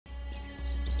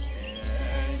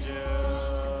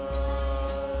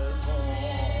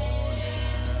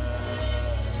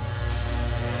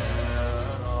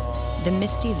The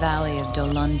misty valley of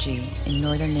Dolonji in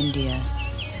northern India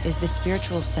is the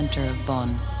spiritual center of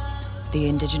Bon, the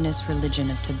indigenous religion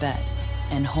of Tibet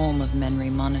and home of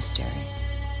Menri Monastery.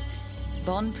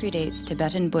 Bon predates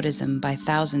Tibetan Buddhism by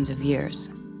thousands of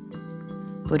years.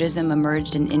 Buddhism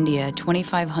emerged in India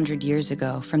 2,500 years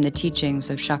ago from the teachings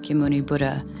of Shakyamuni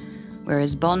Buddha,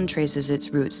 whereas Bon traces its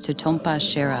roots to Tompa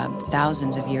Sherab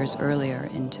thousands of years earlier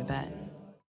in Tibet.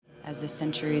 As the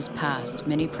centuries passed,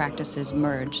 many practices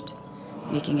merged,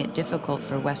 making it difficult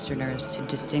for Westerners to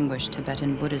distinguish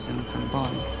Tibetan Buddhism from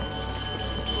Bon.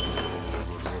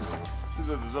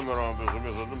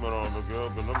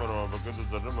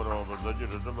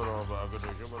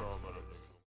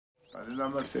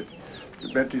 Lama said,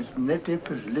 Tibet's native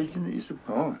religion is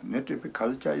Bon, native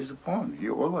culture is Bon. He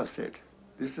always said,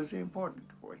 this is important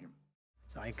for him.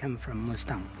 So I come from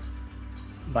Mustang.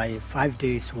 By 5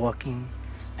 days walking,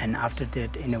 and after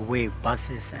that, in a way,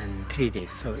 buses and 3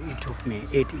 days. So it took me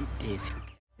 8 days.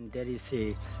 And there is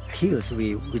a hills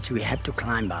which we have to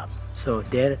climb up. So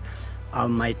there,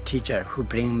 my teacher who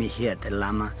bring me here, the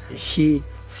Lama, he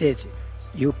says,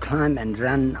 you climb and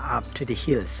run up to the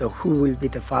hill. So who will be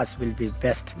the first will be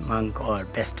best monk or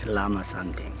best Lama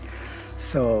something.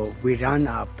 So we ran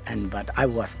up, but I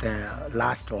was the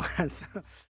last one.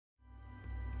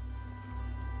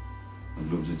 I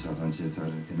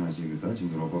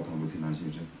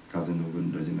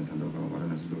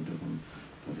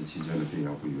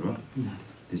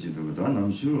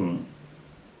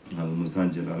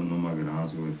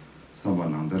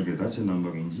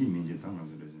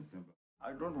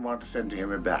don't want to send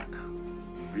him back.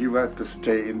 We were to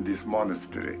stay in this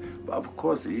monastery. But of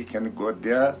course, he can go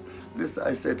there. This,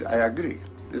 I said, I agree.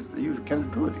 This, you can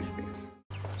do these things.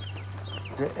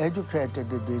 They educated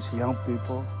these young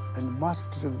people and must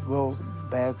go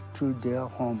back to their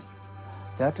home.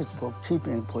 That is for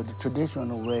keeping for the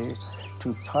traditional way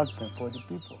to treatment for the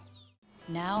people.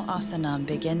 Now Asonam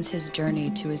begins his journey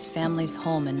to his family's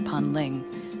home in Panling,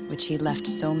 which he left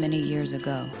so many years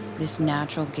ago. This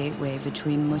natural gateway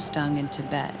between Mustang and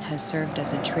Tibet has served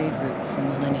as a trade route for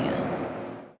millennia.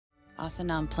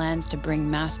 Asonam plans to bring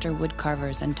master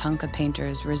woodcarvers and tanka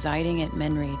painters residing at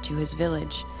Menri to his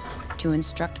village to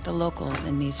instruct the locals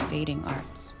in these fading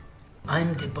arts.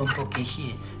 I'm the Bompo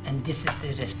Geshe, and this is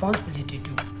the responsibility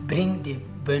to bring the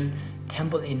Bon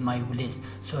temple in my village.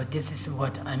 So this is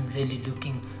what I'm really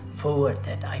looking forward,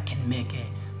 that I can make a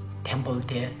temple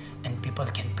there and people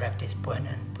can practice Bon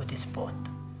and Buddhist both.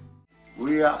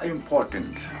 We are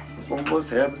important. Bombos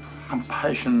have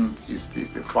compassion is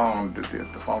the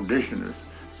foundation is.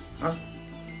 Huh?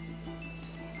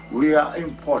 We are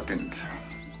important.